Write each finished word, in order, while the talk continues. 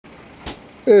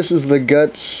This is the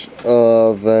guts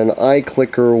of an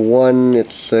iClicker 1.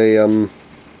 It's a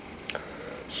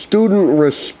student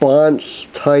response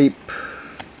type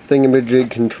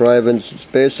thingamajig contrivance. It's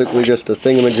basically just a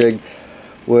thingamajig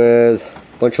with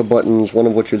a bunch of buttons, one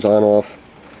of which is on off,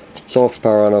 soft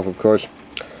power on off of course,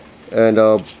 and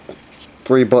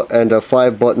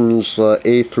 5 buttons,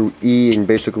 A through E, and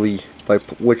basically by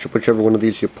whichever one of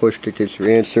these you push dictates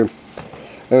your answer.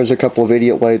 There's a couple of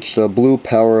idiot lights, blue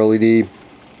power LED,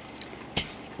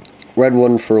 red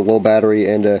one for low battery,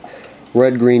 and a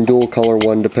red-green dual color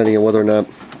one depending on whether or not,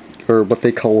 or what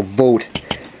they call a vote,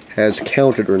 has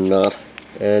counted or not.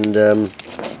 And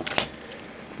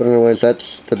but anyways,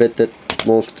 that's the bit that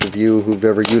most of you who've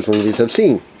ever used one of these have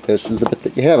seen. This is the bit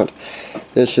that you haven't.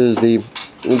 This is the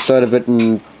inside of it,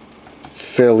 and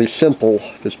fairly simple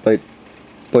despite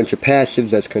a bunch of passives.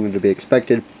 That's kind of to be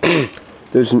expected.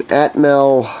 There's an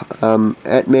Atmel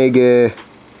Atmega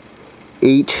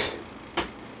 8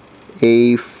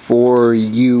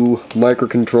 A4U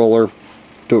microcontroller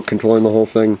controlling the whole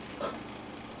thing.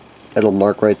 That'll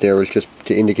mark right there is just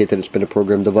to indicate that it's been a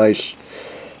programmed device.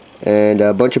 And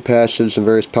a bunch of passives and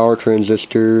various power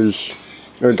transistors.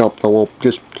 Or no, well,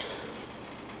 just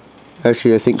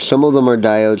actually I think some of them are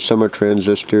diodes, some are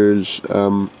transistors.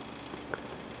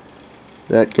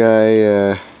 That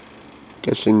guy,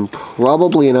 guessing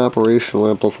probably an operational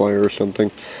amplifier or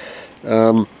something.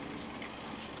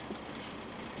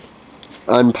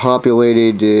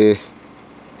 Unpopulated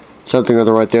something or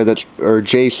other right there, that's, or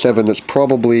J7, that's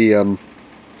probably a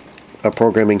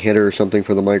programming header or something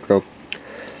for the micro.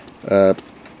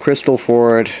 Crystal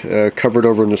for it, covered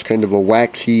over in this kind of a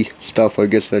waxy stuff. I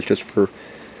guess that's just for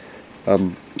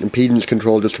impedance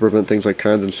control, just to prevent things like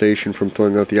condensation from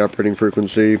throwing out the operating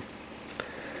frequency.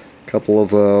 Couple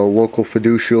of local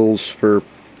fiducials for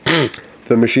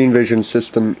the machine vision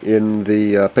system in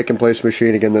the pick and place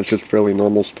machine. Again, that's just fairly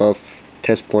normal stuff.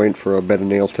 Test point for a bed and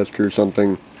nails tester or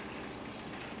something.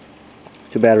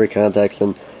 2 battery contacts,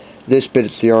 and this bit,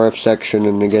 it's the RF section,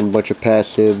 and again, a bunch of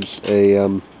passives.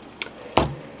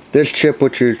 This chip,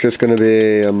 which is just going to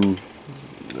be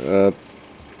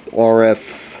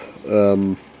RF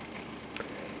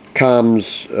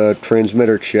comms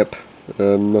transmitter chip.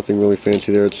 Nothing really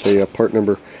fancy there. It's a part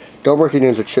number. Don't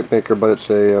recognize the chip maker, but it's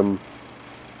a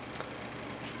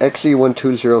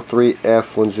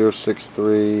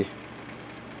XE1203F1063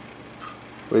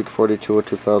 week 42 of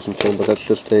 2010, but that's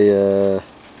just a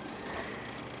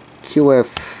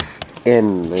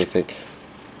QFN, I think.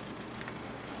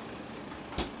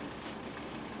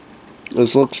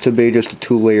 This looks to be just a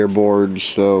 2-layer board,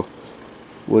 so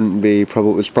wouldn't be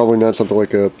it's probably not something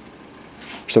like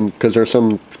because there are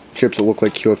some chips that look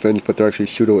like QFNs, but they're actually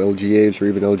pseudo LGAs or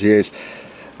even LGAs.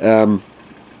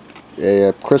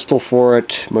 A crystal for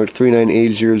it, mark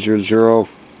 39A000.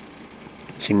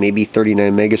 Let's see, maybe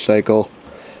 39 megacycle.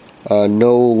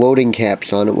 No loading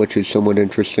caps on it, which is somewhat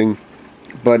interesting.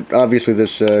 But obviously,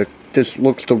 this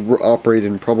looks to operate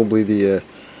in probably the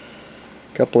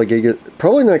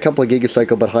probably not a couple of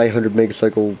gigacycle, but high 100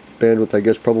 megacycle bandwidth. I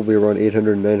guess probably around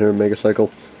 800 and 900 megacycle.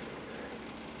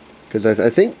 Because I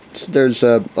think there's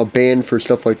a band for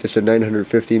stuff like this at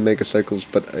 915 megacycles,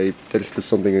 but that's just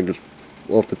something I just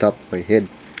off the top of my head.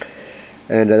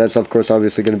 And that's of course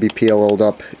obviously going to be PLL'd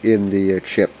up in the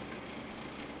chip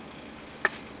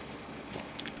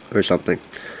or something.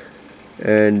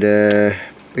 And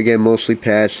again, mostly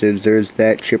passives. There's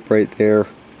that chip right there,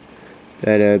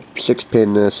 that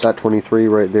 6-pin SAT23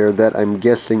 right there. That I'm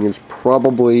guessing is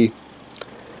probably,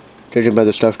 judging by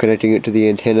the stuff connecting it to the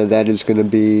antenna, that is going to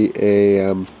be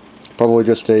a probably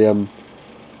just a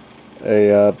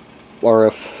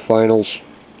RF finals.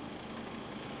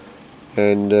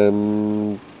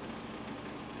 And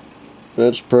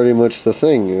that's pretty much the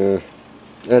thing.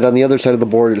 And on the other side of the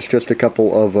board, it's just a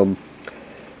couple of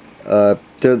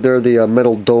they're the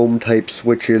metal dome type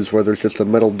switches, where there's just a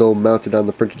metal dome mounted on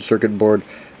the printed circuit board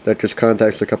that just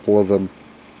contacts a couple of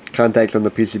contacts on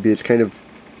the PCB. It's kind of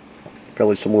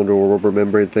fairly similar to a rubber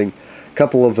membrane thing. A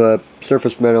couple of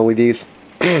surface mount LEDs,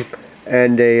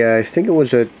 and I think it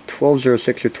was a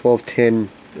 1206 or 1210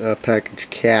 package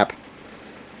cap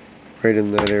right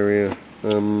in that area.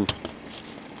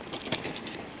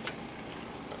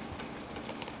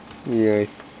 Yeah, I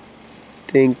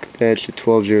think that's a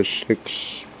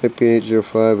 1206, might be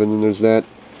 805, and then there's that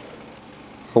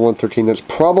R113. That's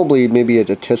probably maybe a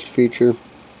test feature.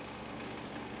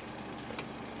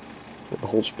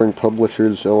 Whole Spring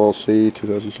Publishers LLC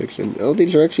 2006, and oh,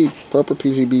 these are actually proper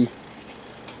PCB.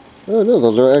 Oh no,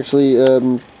 those are actually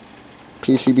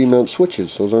PCB mount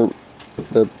switches. Those aren't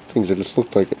the things that just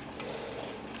look like it.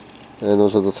 And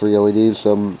those are the 3 LEDs.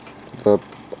 The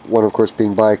one, of course,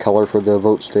 being bicolor for the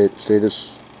vote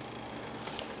status.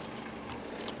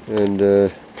 And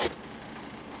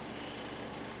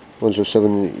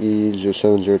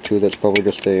 107E0702, that's probably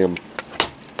just a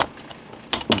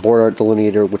board art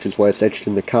delineator, which is why it's etched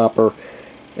in the copper.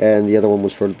 And the other one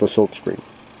was for the silk screen.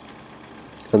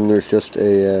 And there's just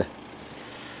a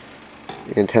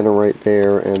antenna right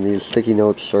there, and these sticky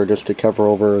notes are just to cover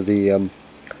over the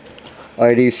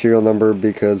ID serial number,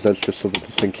 because that's just so that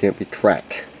this thing can't be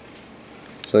tracked.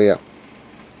 So yeah,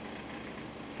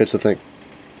 it's a thing.